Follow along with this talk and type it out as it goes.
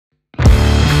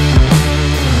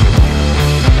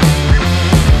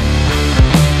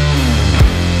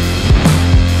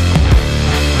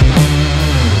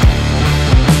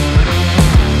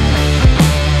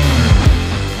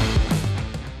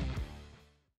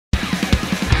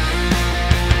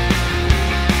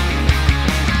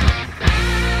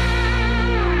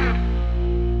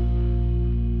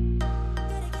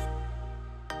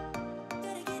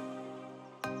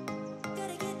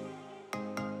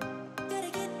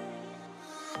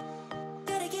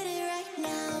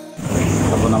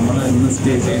അപ്പോൾ നമ്മൾ ഇന്ന്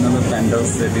സ്റ്റേ ചെയ്യുന്നത്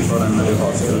Penthouse 34 എന്നൊരു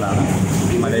ഹോസ്റ്റലിലാണ്.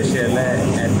 മലേഷ്യയിലെ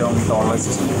ഏറ്റവും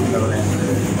ടോളസ്റ്റ്, എന്താ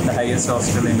പറയുക, ഹയസ്റ്റ്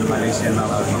ഹോസ്റ്റൽ ഇൻ മലേഷ്യ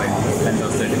എന്നാണ് അവർ പറയുന്നത്,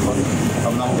 Penthouse 34.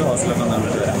 അപ്പോൾ നമുക്ക് ഹോസ്റ്റലൊക്കെ ഒന്ന്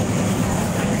കണ്ടിട്ട് വരാം.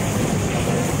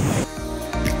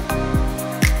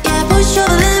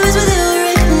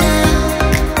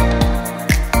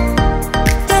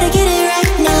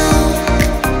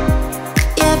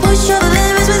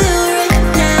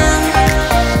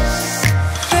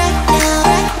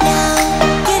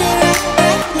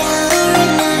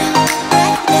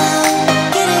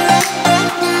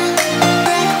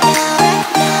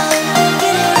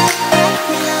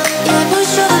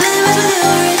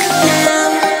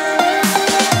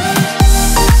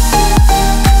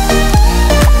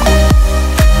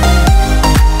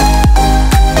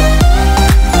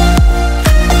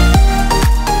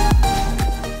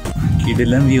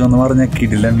 കിടിലൻ വ്യൂ എന്ന് പറഞ്ഞാൽ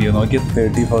കിടിലൻ വ്യൂ നോക്കി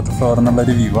 34th ഫ്ലോർ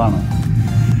എന്നുള്ളൊരു വ്യൂ ആണ്.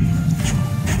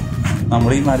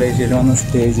 നമ്മൾ ഈ മലേഷ്യയിൽ വന്ന്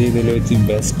സ്റ്റേ ചെയ്തതിൽ വെച്ച്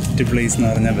ബെസ്റ്റ് പ്ലേസ് എന്ന്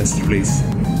പറഞ്ഞാൽ ബെസ്റ്റ് പ്ലേസ്.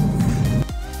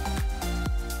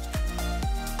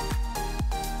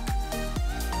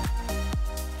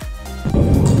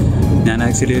 ഞാൻ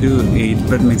ആക്ച്വലി ഒരു 8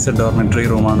 ബെഡ് മിക്സഡ് ഡോർമെറ്ററി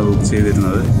റൂമാണ് ബുക്ക്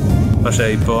ചെയ്തിരുന്നത്. പക്ഷേ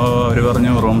ഇപ്പോൾ അവർ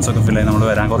പറഞ്ഞു റൂംസൊക്കെ ഫില്ലായി, നമ്മൾ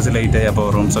വരാൻ കുറച്ച് ലേറ്റായി, അപ്പോൾ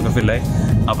റൂംസൊക്കെ ഫില്ലായി.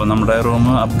 അപ്പോൾ നമ്മുടെ റൂം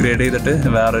അപ്ഗ്രേഡ് ചെയ്തിട്ട്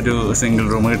വേറൊരു സിംഗിൾ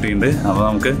റൂം കിട്ടിയിട്ടുണ്ട്. അപ്പോൾ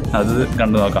നമുക്ക് അത്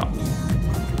കണ്ടു നോക്കാം.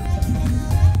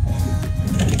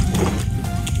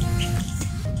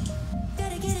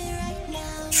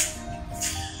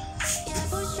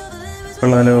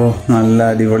 കൊള്ളാലോ, നല്ല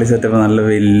അടിപൊളി സെറ്റപ്പ്, നല്ല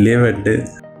വലിയ ബെഡ്.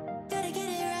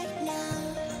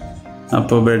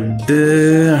 അപ്പോൾ ബെഡ്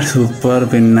സൂപ്പർ.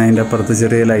 പിന്നെ അതിൻ്റെ അപ്പുറത്ത്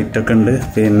ചെറിയ ലൈറ്റൊക്കെ ഉണ്ട്.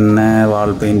 പിന്നെ വാൾ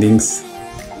പെയിൻറ്റിങ്സ്,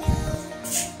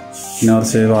 പിന്നെ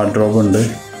കുറച്ച് വാർഡ്രോബ് ഉണ്ട്.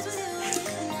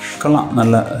 കൊള്ളാം,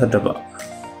 നല്ല സെറ്റപ്പാണ്.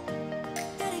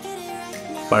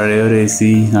 പഴയൊരു AC,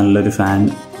 നല്ലൊരു ഫാൻ,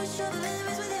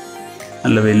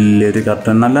 നല്ല വലിയൊരു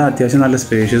കർട്ടൻ, നല്ല അത്യാവശ്യം നല്ല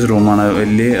സ്പേഷ്യസ് റൂമാണ്.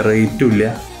 വലിയ റേറ്റും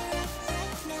ഇല്ല.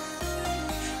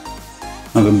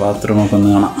 നമുക്ക് ബാത്റൂമൊക്കെ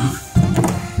ഒന്ന് കാണാം.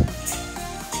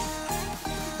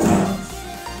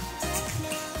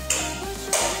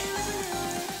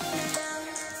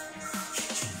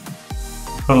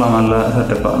 കൊള്ളാം, നല്ല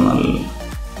സെറ്റപ്പാണ്.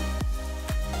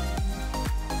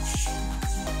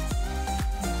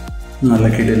 നല്ല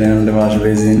കിടിലുണ്ട് വാഷ്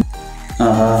ബേസിൻ.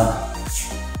 ആഹാ,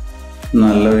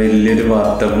 നല്ല വലിയൊരു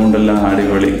ബാത്ത് ഉണ്ടല്ലോ,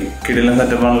 അടിപൊളി കിടിലൻ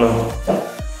സെറ്റപ്പാണല്ലോ.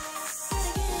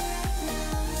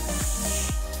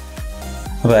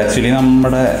 അപ്പോൾ ആക്ച്വലി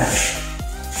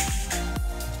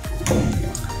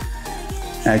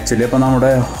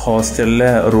നമ്മുടെ ഹോസ്റ്റലിലെ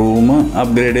റൂം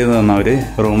അപ്ഗ്രേഡ് ചെയ്ത് തന്നവർ,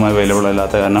 റൂം അവൈലബിൾ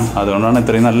അല്ലാത്ത കാരണം, അതുകൊണ്ടാണ്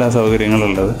ഇത്രയും നല്ല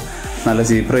സൗകര്യങ്ങളുള്ളത്. നല്ല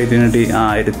ചീപ്പ് റേറ്റിന് കിട്ടി.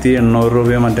 1800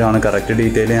 രൂപയോ മറ്റോ ആണ്, കറക്റ്റ്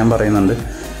ഡീറ്റെയിൽ ഞാൻ പറയുന്നുണ്ട്.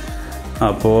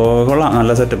 അപ്പോൾ കൊള്ളാം,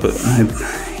 നല്ല സെറ്റപ്പ്.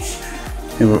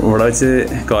 ഇവിടെ വെച്ച്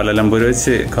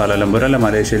കോലാലംപൂർ അല്ല,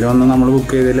 മലേഷ്യയിൽ വന്ന് നമ്മൾ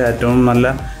ബുക്ക് ചെയ്തതിൽ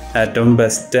ഏറ്റവും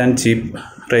ബെസ്റ്റ് ആൻഡ് ചീപ്പ്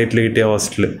റേറ്റിൽ കിട്ടിയ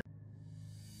ഹോസ്റ്റൽ.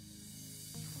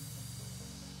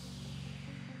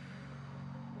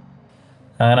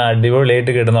 അങ്ങനെ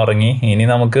അടിപൊളിയായിട്ട് കിടന്നുറങ്ങി. ഇനി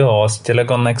നമുക്ക്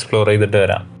ഹോസ്റ്റലൊക്കെ ഒന്ന് എക്സ്പ്ലോർ ചെയ്തിട്ട്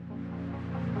വരാം.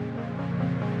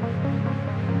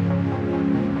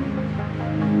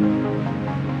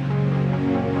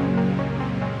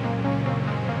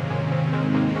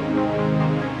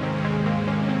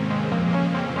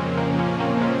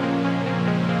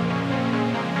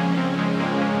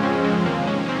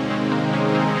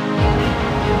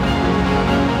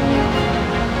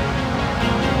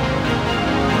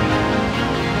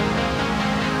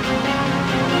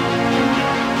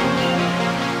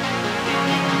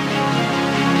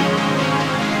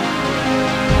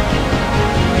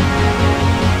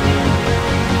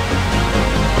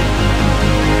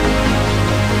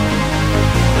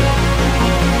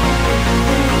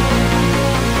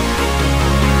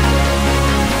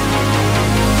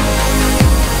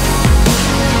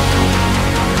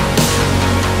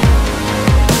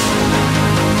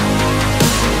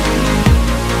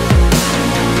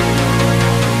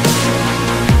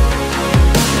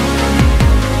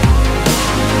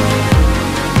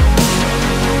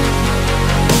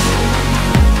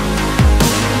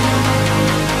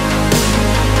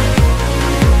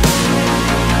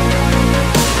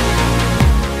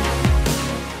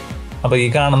 അപ്പോൾ ഈ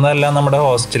കാണുന്നതെല്ലാം നമ്മുടെ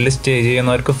ഹോസ്റ്റലിൽ സ്റ്റേ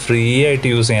ചെയ്യുന്നവർക്ക് ഫ്രീ ആയിട്ട്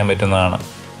യൂസ് ചെയ്യാൻ പറ്റുന്നതാണ്.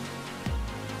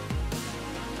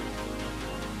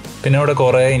 പിന്നെ ഇവിടെ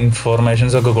കുറേ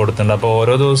ഇൻഫോർമേഷൻസ് ഒക്കെ കൊടുത്തിട്ടുണ്ട്. അപ്പോൾ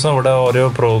ഓരോ ദിവസവും ഇവിടെ ഓരോ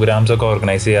പ്രോഗ്രാംസ് ഒക്കെ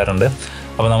ഓർഗനൈസ് ചെയ്യാറുണ്ട്.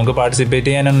 അപ്പോൾ നമുക്ക് പാർട്ടിസിപ്പേറ്റ്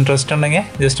ചെയ്യാൻ ഇൻട്രസ്റ്റ് ഉണ്ടെങ്കിൽ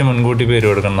ജസ്റ്റ് മുൻകൂട്ടി പേര്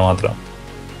കൊടുക്കണം മാത്രം.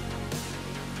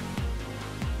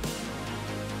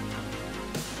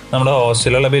 നമ്മുടെ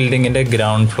ഹോസ്റ്റലുള്ള ബിൽഡിങ്ങിൻ്റെ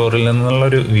ഗ്രൗണ്ട് ഫ്ലോറിൽ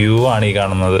നിന്നുള്ളൊരു വ്യൂ ആണ് ഈ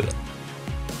കാണുന്നത്.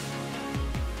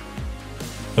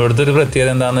 ഇവിടുത്തെ ഒരു പ്രത്യേകത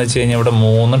എന്താണെന്ന് വെച്ച് കഴിഞ്ഞാൽ ഇവിടെ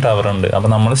 3 ടവർ ഉണ്ട്. അപ്പോൾ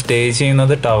നമ്മൾ സ്റ്റേ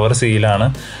ചെയ്യുന്നത് ടവർ സിയിലാണ്.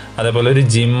 അതേപോലെ ഒരു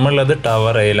ജിമ്മുള്ളത്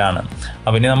ടവർ എയിലാണ്.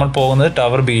 അപ്പോൾ ഇനി നമ്മൾ പോകുന്നത്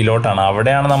ടവർ ബിയിലോട്ടാണ്.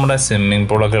 അവിടെയാണ് നമ്മുടെ സ്വിമ്മിംഗ്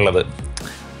പൂളൊക്കെ ഉള്ളത്.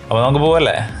 അപ്പോൾ നമുക്ക്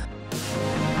പോകല്ലേ?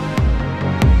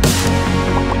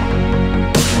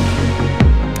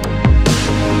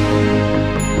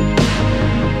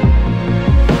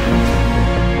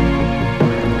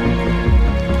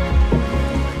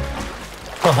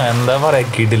 എന്താ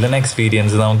പറയുക, കിടിലൻ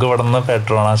എക്സ്പീരിയൻസ്. നമുക്ക് ഇവിടെ നിന്ന്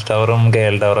പെട്രോണാസ് ടവറും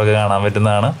KL ടവറൊക്കെ കാണാൻ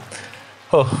പറ്റുന്നതാണ്.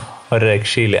 ഒരു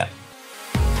രക്ഷയില്ല.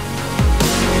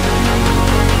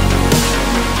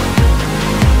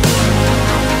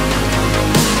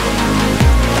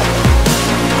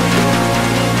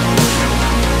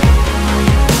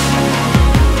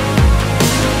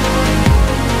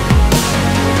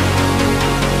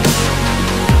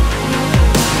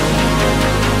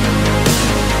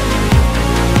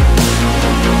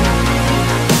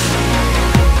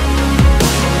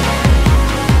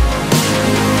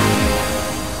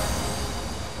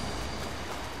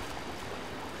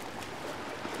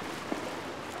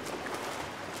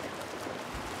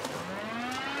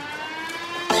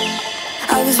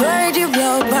 I was worried you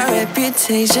blow my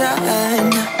reputation,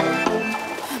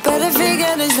 but I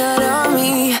figured it's not on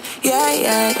me. Yeah.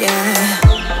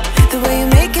 The way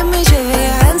you're making me shiver,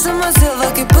 your hands on myself, I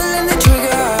keep pulling the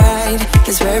trigger, alright.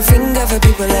 Just wear a finger for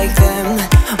people like them.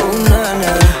 Oh no.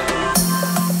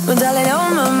 Well, darling,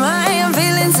 on my mind, I'm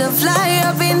feeling so fly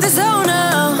up in the zone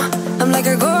now. I'm like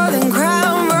a golden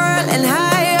crown, whirling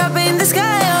high up in the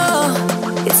sky. Oh,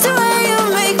 it's the way you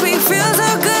make me feel so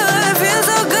good.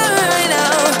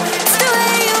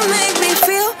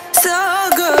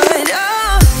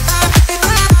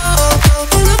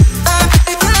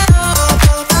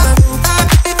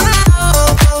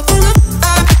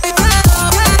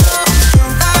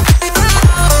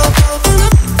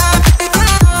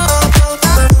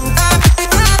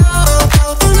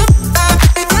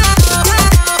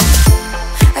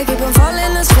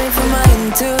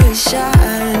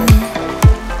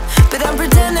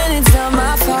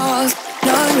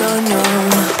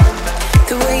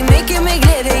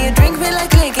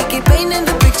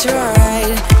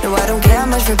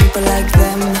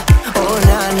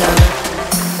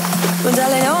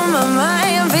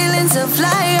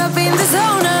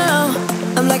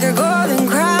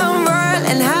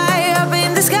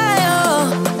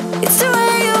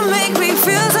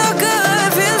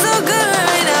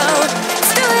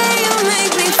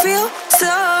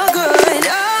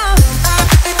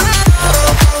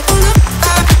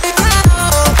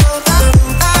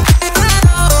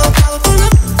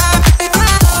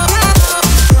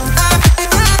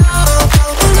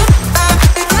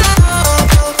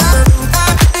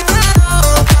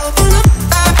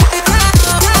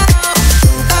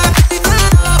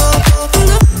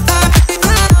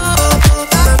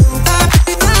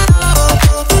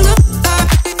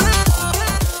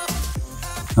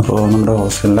 അപ്പോൾ നമ്മുടെ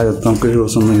ഹോസ്റ്റലിൻ്റെ അകത്ത് നമുക്ക്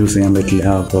ഷൂസൊന്നും use ചെയ്യാൻ പറ്റില്ല.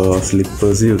 അപ്പോൾ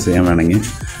slippers use ചെയ്യാൻ വേണമെങ്കിൽ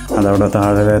അതവിടെ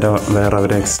താഴെ വേറെ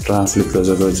അവർ എക്സ്ട്രാ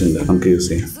സ്ലിപ്പേഴ്സൊക്കെ വെച്ചിട്ടുണ്ട്, നമുക്ക് യൂസ്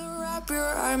ചെയ്യാം.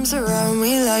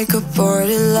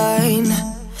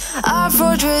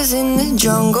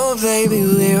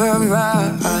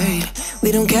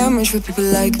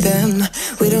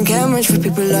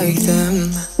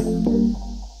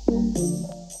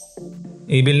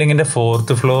 ഈ ബിൽഡിങ്ങിൻ്റെ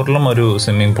 4th ഫ്ലോറിലും ഒരു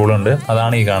സ്വിമ്മിംഗ് പൂളുണ്ട്.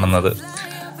 അതാണ് ഈ കാണുന്നത്.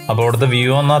 അപ്പോൾ അവിടുത്തെ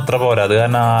വ്യൂ ഒന്നും അത്ര പോരാ, അത്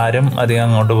കാരണം ആരും അധികം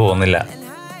അങ്ങോട്ട് പോകുന്നില്ല.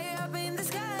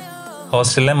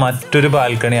 ഹോസ്റ്റലിലെ മറ്റൊരു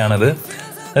ബാൽക്കണിയാണിത്.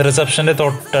 റിസപ്ഷൻ്റെ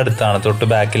തൊട്ടടുത്താണ്, തൊട്ട്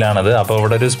ബാക്കിലാണത്. അപ്പോൾ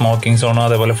ഇവിടെ ഒരു സ്മോക്കിംഗ് സോണും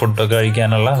അതേപോലെ ഫുഡൊക്കെ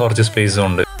കഴിക്കാനുള്ള കുറച്ച് സ്പേസും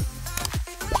ഉണ്ട്.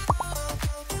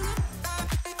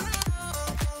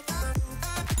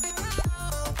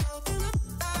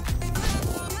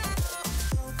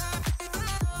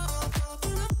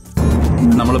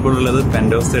 നമ്മളിപ്പോൾ ഉള്ളത്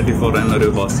Penthouse 34 എന്നൊരു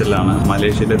ഹോസ്റ്റലാണ്.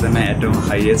 മലേഷ്യയിലെ തന്നെ ഏറ്റവും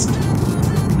ഹയസ്റ്റ്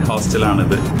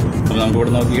ഹോസ്റ്റലാണിത്. അപ്പോൾ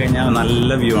നമുക്കിവിടെ നോക്കിക്കഴിഞ്ഞാൽ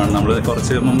നല്ല വ്യൂ ആണ്. നമ്മൾ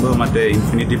കുറച്ച് മുമ്പ് മറ്റേ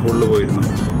ഇൻഫിനിറ്റി പൂളിൽ പോയിരുന്നു.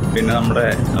 പിന്നെ നമ്മുടെ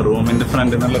റൂമിൻ്റെ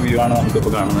ഫ്രണ്ടിൽ നിന്നുള്ള വ്യൂ ആണ്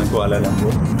നമുക്കിപ്പോൾ കാണുന്നത്.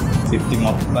 കുആലാലംപൂർ സിറ്റി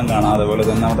മൊത്തം കാണാം. അതേപോലെ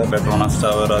തന്നെ നമ്മുടെ പെട്രോണാസ്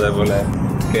ടവർ, അതേപോലെ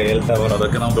KL ടവർ,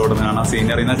 അതൊക്കെ നമുക്ക് ഇവിടെ നിന്ന് കാണാം.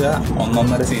 സീനറി എന്ന് വെച്ചാൽ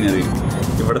ഒന്നൊന്നര സീനറി.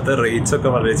 ഇവിടുത്തെ റേറ്റ്സ് ഒക്കെ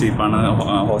വളരെ ചീപ്പാണ്.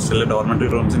 ഹോസ്റ്റലിലെ ഡോർമെറ്ററി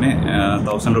റൂംസിന്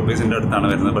 1000 റുപ്പീസിൻ്റെ അടുത്താണ്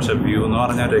വരുന്നത്. പക്ഷേ വ്യൂ എന്ന്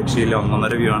പറഞ്ഞാൽ രക്ഷയില്ല,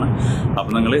 ഒന്നൊന്നര വ്യൂ ആണ്.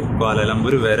 അപ്പോൾ നിങ്ങൾ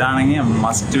കുആലാലംപൂർ വരാണെങ്കിൽ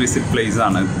മസ്റ്റ് വിസിറ്റ് പ്ലേസ്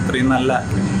ആണ്. ഇത്രയും നല്ല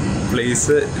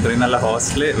പ്ലേസ്, ഇത്രയും നല്ല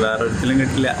ഹോസ്റ്റൽ വേറെ ഒരിക്കലും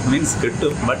കിട്ടില്ല. മീൻസ്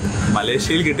കിട്ടും, ബട്ട്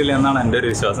മലേഷ്യയിൽ കിട്ടില്ല എന്നാണ് എൻ്റെ ഒരു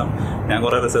വിശ്വാസം. ഞാൻ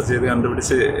കുറേ റിസർച്ച് ചെയ്ത്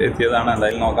കണ്ടുപിടിച്ച് എത്തിയതാണ്.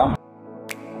 എന്തായാലും നോക്കാം.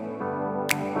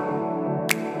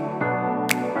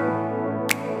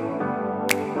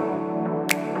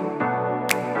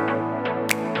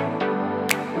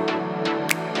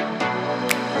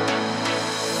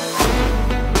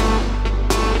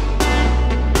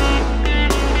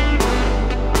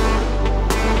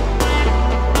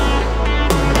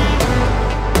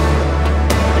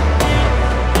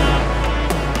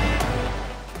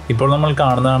 ഇപ്പോൾ നമ്മൾ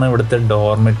കാണുന്നതാണ് ഇവിടുത്തെ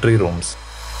ഡോർമെട്രി റൂംസ്.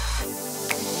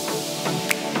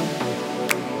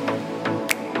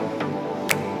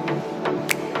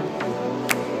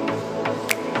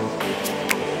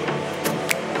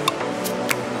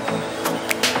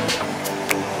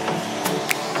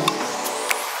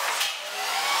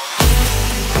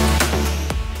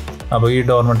 അപ്പോൾ ഈ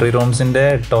ഡോർമെട്രി റൂംസിൻ്റെ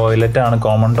ടോയ്ലറ്റാണ്,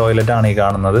 കോമൺ ടോയ്ലറ്റാണ് ഈ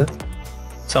കാണുന്നത്.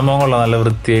 സംഭവം കൊള്ളാം, നല്ല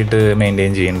വൃത്തിയായിട്ട്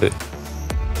മെയിൻറ്റെയിൻ ചെയ്യുന്നുണ്ട്.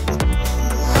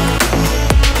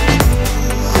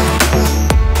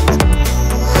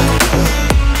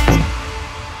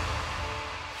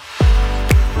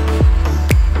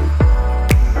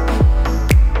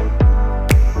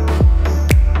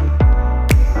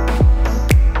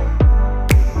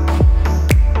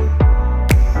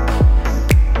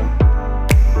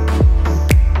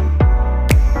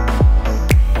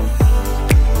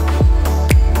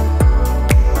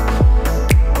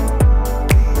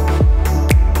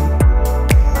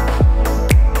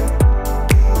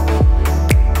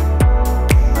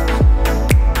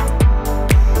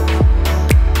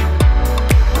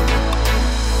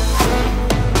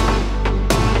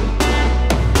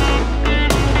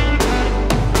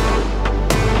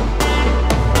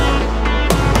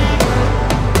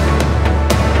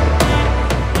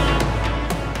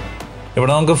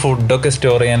 ഇവിടെ നമുക്ക് ഫുഡൊക്കെ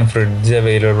സ്റ്റോർ ചെയ്യാൻ ഫ്രിഡ്ജ്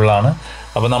അവൈലബിൾ ആണ്.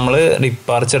 അപ്പോൾ നമ്മൾ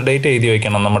ഡിപ്പാർച്ചർ ഡേറ്റ് എഴുതി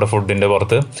വയ്ക്കണം നമ്മുടെ ഫുഡിൻ്റെ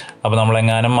പുറത്ത്. അപ്പോൾ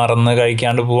നമ്മളെങ്ങാനും മറന്ന്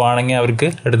കഴിക്കാണ്ട് പോവുകയാണെങ്കിൽ അവർക്ക്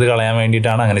എടുത്ത് കളയാൻ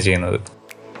വേണ്ടിയിട്ടാണ് അങ്ങനെ ചെയ്യുന്നത്.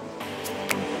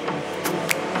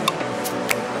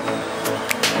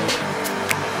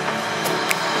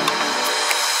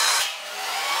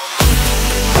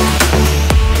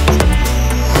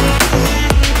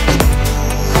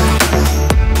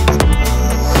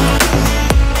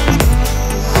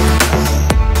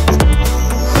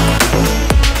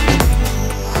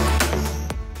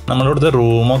 നമ്മളിവിടുത്തെ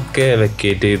റൂമൊക്കെ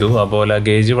വെക്കേറ്റ് ചെയ്തു. അപ്പോൾ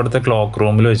ലഗേജ് ഇവിടുത്തെ ക്ലോക്ക്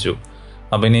റൂമിൽ വെച്ചു.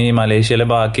 അപ്പോൾ ഇനി മലേഷ്യയിലെ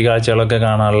ബാക്കി കാഴ്ചകളൊക്കെ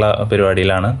കാണാനുള്ള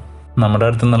പരിപാടിയിലാണ്. നമ്മുടെ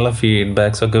അടുത്തു നിന്നുള്ള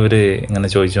ഫീഡ്ബാക്സ് ഒക്കെ ഇവർ ഇങ്ങനെ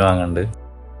ചോദിച്ചു വാങ്ങുന്നുണ്ട്.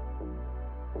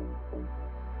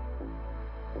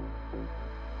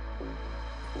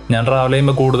 ഞാൻ ട്രാവൽ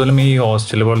ചെയ്യുമ്പോൾ കൂടുതലും ഈ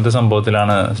ഹോസ്റ്റൽ പോലത്തെ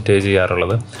സംഭവത്തിലാണ് സ്റ്റേ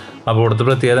ചെയ്യാറുള്ളത്. അപ്പോൾ ഇവിടുത്തെ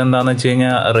പ്രത്യേകത എന്താണെന്ന് വെച്ച്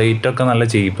കഴിഞ്ഞാൽ റേറ്റൊക്കെ നല്ല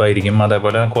ചീപ്പായിരിക്കും.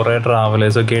 അതേപോലെ കുറേ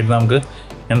ട്രാവലേഴ്സൊക്കെ ആയിട്ട് നമുക്ക്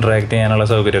ഇൻട്രാക്ട് ചെയ്യാനുള്ള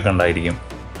സൗകര്യമൊക്കെ ഉണ്ടായിരിക്കും.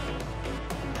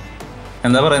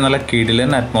 എന്താ പറയുക, നല്ല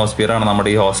കിടിലൻ അറ്റ്മോസ്ഫിയറാണ് നമ്മുടെ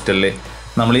ഈ ഹോസ്റ്റലിൽ.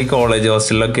 നമ്മൾ ഈ കോളേജ്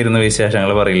ഹോസ്റ്റലിലൊക്കെ ഇരുന്ന്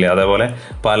വിശേഷങ്ങൾ പറയില്ലേ, അതേപോലെ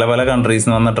പല പല കൺട്രീസിൽ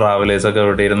നിന്ന് വന്ന ട്രാവലേഴ്സൊക്കെ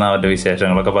ഇവിടെ ഇരുന്ന് അവരുടെ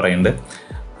വിശേഷങ്ങളൊക്കെ പറയുന്നുണ്ട്.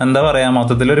 എന്താ പറയുക,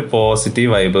 മൊത്തത്തിലൊരു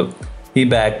പോസിറ്റീവ് വൈബ്. ഈ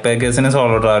ബാക്ക് പാക്കേഴ്സിന്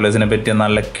സോളോ ട്രാവലേഴ്സിനെ പറ്റിയ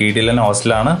നല്ല കിടിലൻ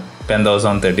ഹോസ്റ്റലാണ് Penthouse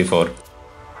on 34.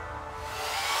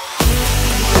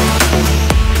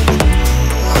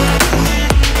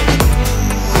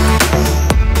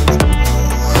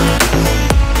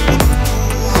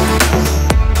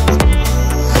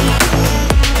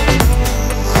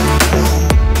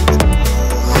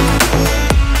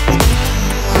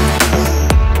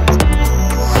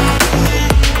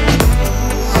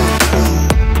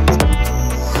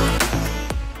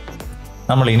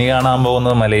 നമ്മൾ ഇനി കാണാൻ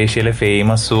പോകുന്നത് മലേഷ്യയിലെ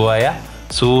ഫേമസ് സൂ ആയ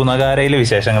നഗാരയിലെ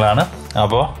വിശേഷങ്ങളാണ്.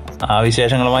 അപ്പോൾ ആ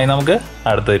വിശേഷങ്ങളുമായി നമുക്ക്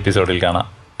അടുത്ത എപ്പിസോഡിൽ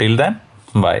കാണാം. Till then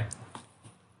bye.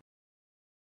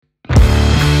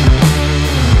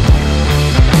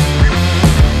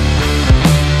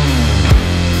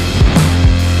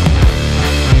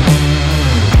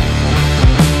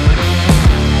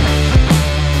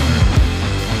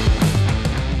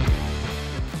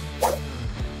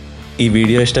 ഈ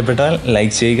വീഡിയോ ഇഷ്ടപ്പെട്ടാൽ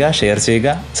ലൈക്ക് ചെയ്യുക, ഷെയർ ചെയ്യുക,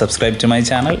 subscribe to my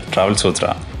channel travel Sutra.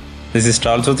 This is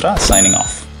Travel Sutra signing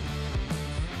off.